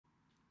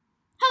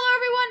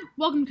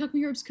Welcome to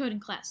Cukmekerb's coding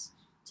class.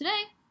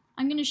 Today,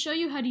 I'm going to show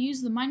you how to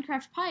use the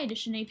Minecraft Pi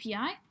Edition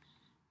API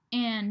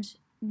and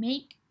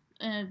make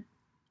an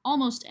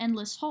almost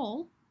endless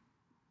hole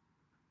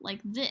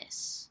like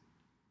this.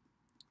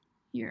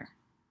 Here.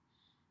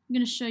 I'm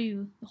going to show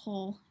you the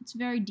hole. It's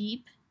very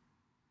deep.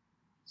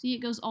 See, it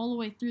goes all the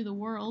way through the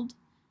world,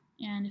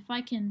 and if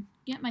I can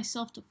get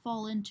myself to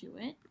fall into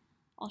it,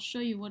 I'll show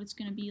you what it's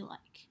going to be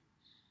like.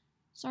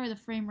 Sorry the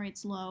frame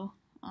rate's low.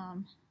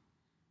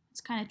 It's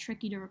kind of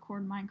tricky to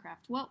record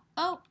Minecraft. Well,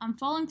 oh, I'm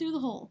falling through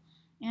the hole,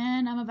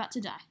 and I'm about to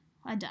die.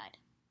 I died.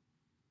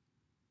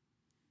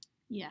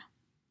 Yeah,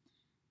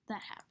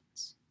 that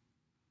happens.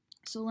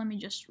 So let me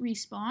just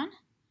respawn,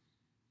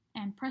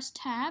 and press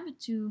tab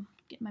to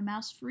get my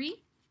mouse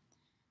free.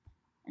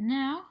 And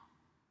now,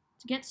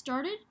 to get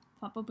started,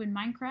 pop open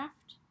Minecraft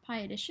Pi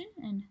Edition,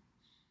 and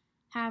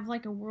have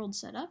like a world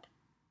set up.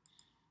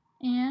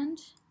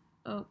 And,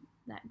 oh,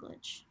 that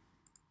glitch.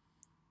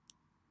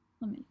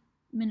 Let me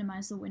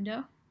minimize the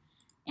window,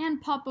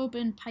 and pop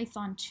open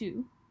Python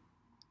 2,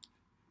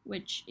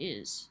 which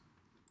is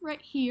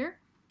right here.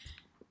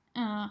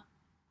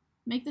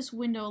 Make this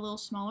window a little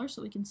smaller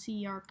so we can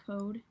see our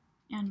code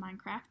and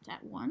Minecraft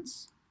at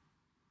once.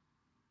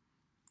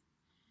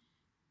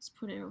 Let's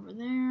put it over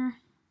there.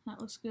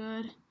 That looks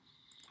good.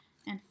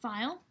 And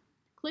File.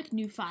 Click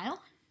New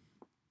File.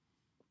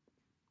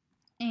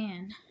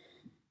 And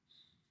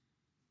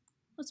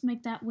let's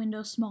make that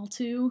window small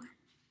too.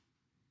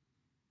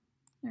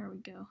 There we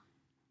go.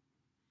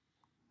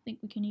 I think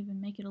we can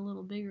even make it a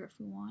little bigger if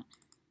we want.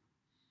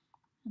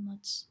 And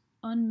let's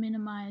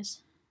unminimize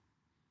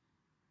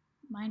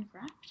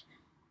Minecraft.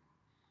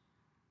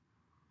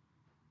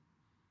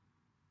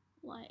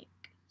 Like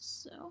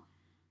so.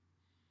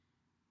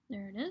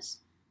 There it is.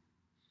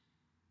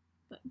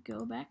 But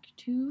go back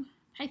to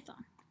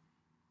Python.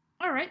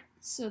 Alright,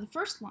 so the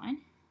first line,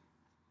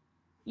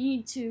 you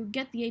need to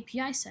get the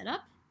API set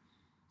up.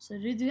 So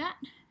to do that,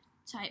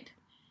 type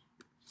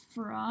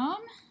from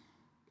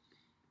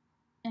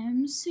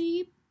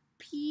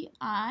mcpi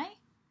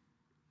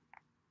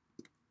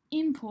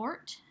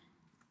import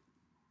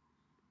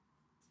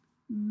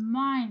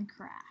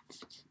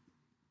Minecraft.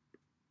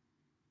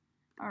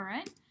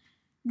 Alright,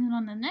 and then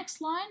on the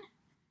next line,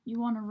 you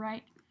want to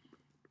write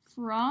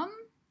from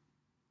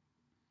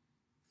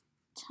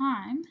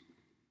time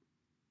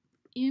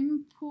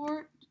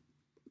import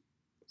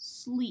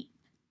sleep.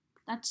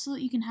 That's so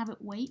that you can have it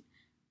wait.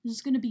 This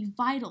is going to be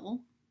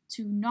vital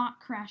to not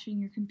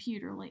crashing your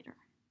computer later.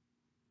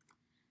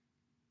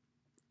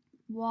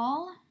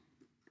 While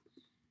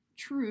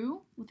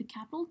true with a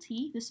capital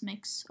T, this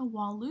makes a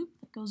while loop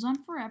that goes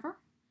on forever.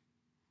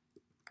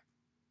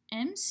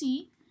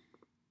 MC,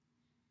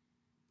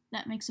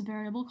 that makes a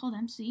variable called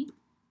MC,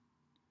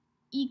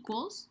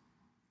 equals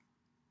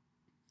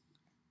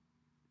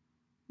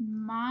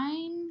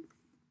Minecraft.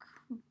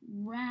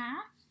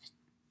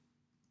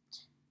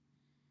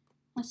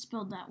 I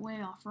spelled that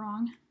way off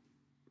wrong.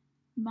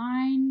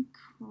 Minecraft.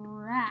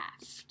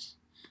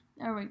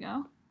 There we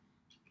go.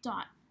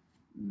 Dot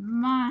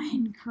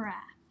Minecraft.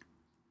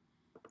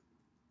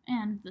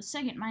 And the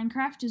second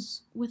Minecraft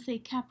is with a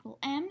capital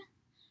M.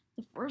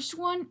 The first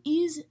one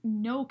is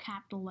no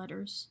capital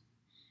letters.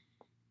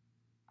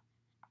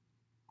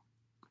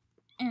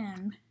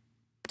 M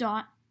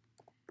dot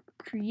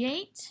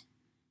create.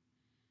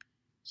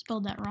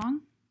 Spelled that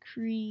wrong.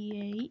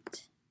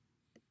 Create.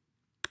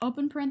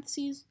 Open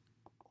parentheses,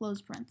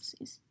 close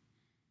parentheses.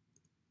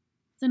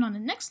 Then on the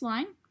next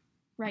line,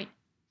 write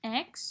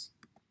x,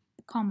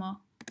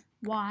 comma,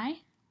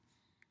 y,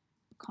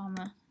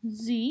 comma,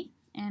 z,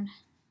 and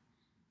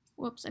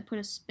whoops, I put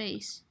a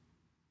space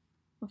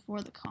before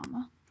the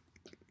comma.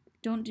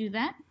 Don't do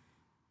that.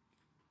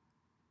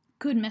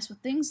 Could mess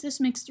with things.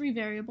 This makes 3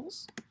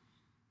 variables.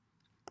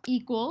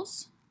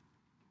 Equals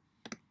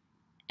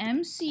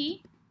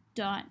mc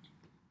dot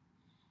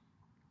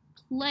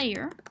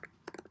player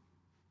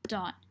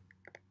dot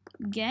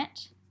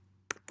get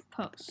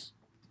posts.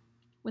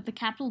 With a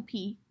capital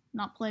P,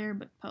 not player,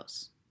 but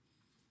posts.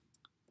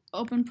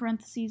 Open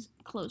parentheses,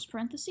 close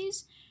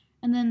parentheses,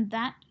 and then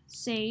that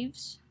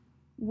saves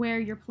where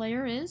your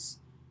player is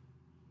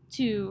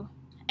to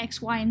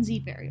X, Y, and Z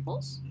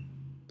variables.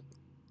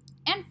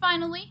 And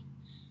finally,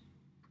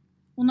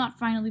 well, not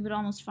finally, but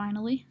almost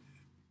finally,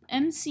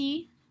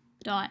 MC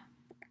dot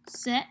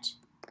set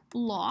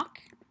block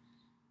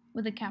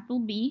with a capital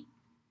B,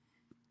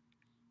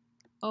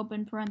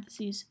 open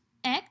parentheses,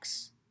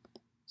 X,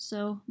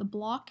 so the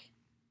block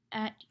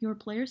at your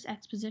player's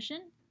X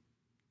position,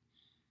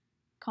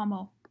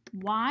 comma,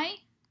 Y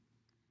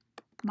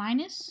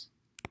minus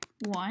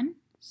 1,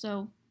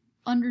 so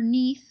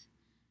underneath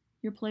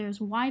your player's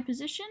Y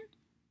position,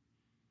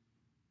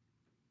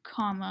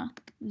 comma,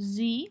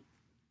 Z,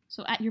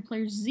 so at your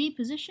player's Z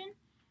position,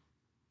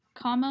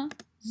 comma,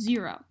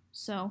 0,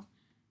 so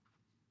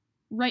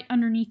right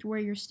underneath where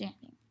you're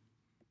standing.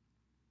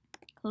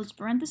 Close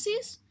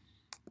parentheses,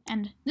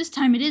 and this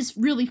time it is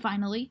really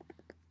finally,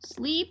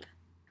 sleep,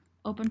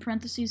 open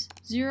parentheses,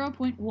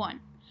 0.1,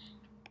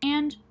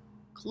 and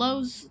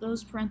close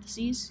those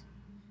parentheses,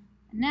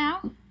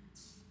 Now,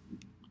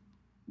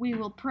 we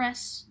will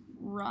press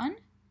Run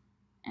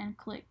and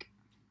click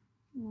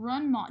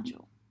Run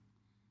Module.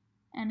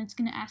 And it's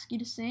going to ask you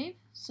to save,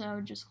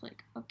 so just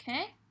click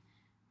OK.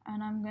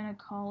 And I'm going to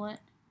call it...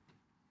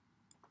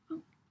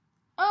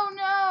 Oh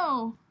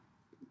no!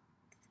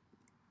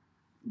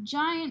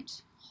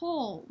 Giant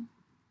hole.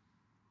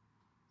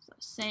 So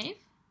save.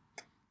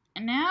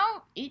 And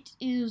now it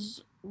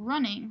is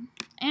running.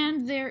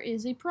 And there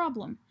is a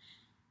problem.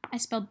 I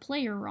spelled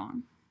player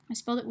wrong. I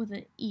spelled it with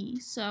an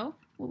E. So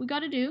what we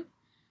gotta do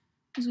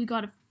is we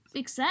gotta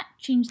fix that,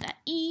 change that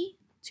E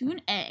to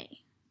an A.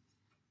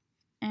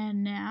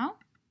 And now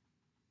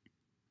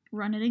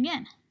run it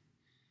again.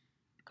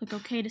 Click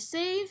OK to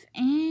save,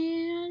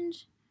 and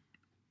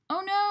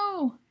oh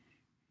no!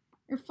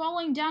 You're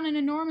falling down an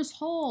enormous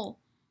hole.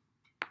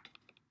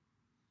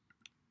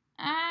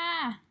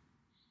 Ah!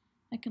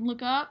 I can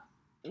look up.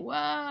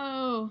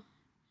 Whoa!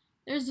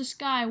 There's the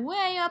sky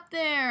way up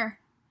there.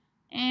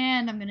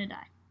 And I'm gonna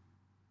die.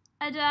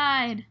 I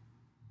died.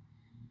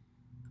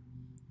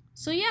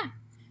 So yeah,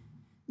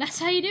 that's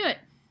how you do it.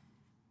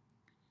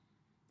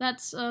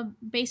 That's a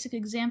basic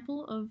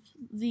example of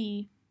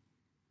the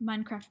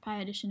Minecraft Pi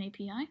Edition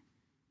API.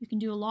 You can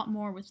do a lot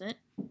more with it,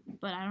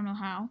 but I don't know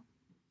how.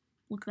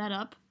 Look that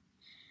up.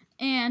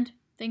 And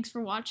thanks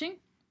for watching.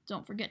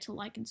 Don't forget to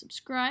like and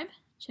subscribe.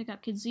 Check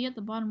out Kidzia at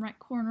the bottom right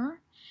corner.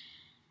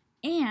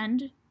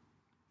 And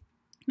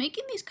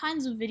making these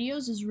kinds of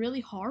videos is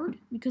really hard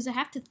because I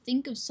have to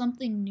think of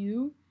something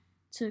new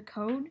to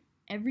code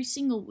every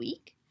single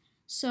week.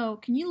 So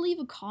can you leave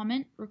a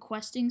comment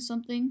requesting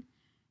something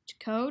to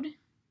code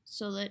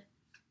so that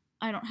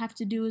I don't have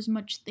to do as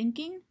much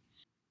thinking?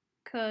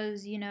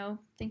 Because, you know,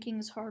 thinking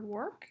is hard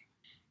work.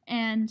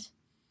 And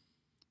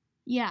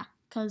yeah,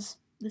 because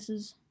this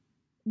is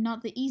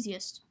not the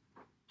easiest.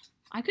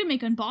 I could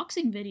make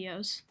unboxing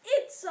videos.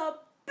 It's a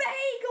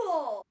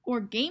bagel! Or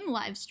game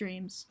live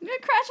streams. I'm gonna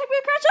crash,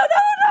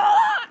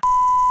 oh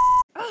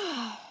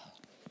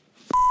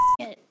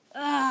no! It.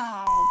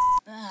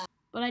 Oh.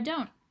 But I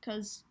don't,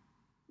 because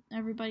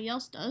everybody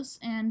else does,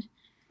 and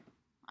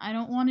I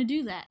don't want to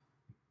do that.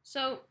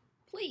 So,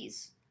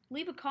 please,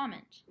 leave a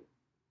comment.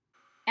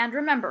 And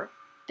remember,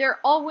 they're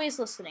always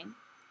listening.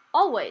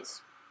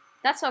 Always.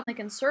 That's how they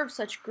can serve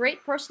such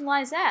great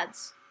personalized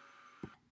ads.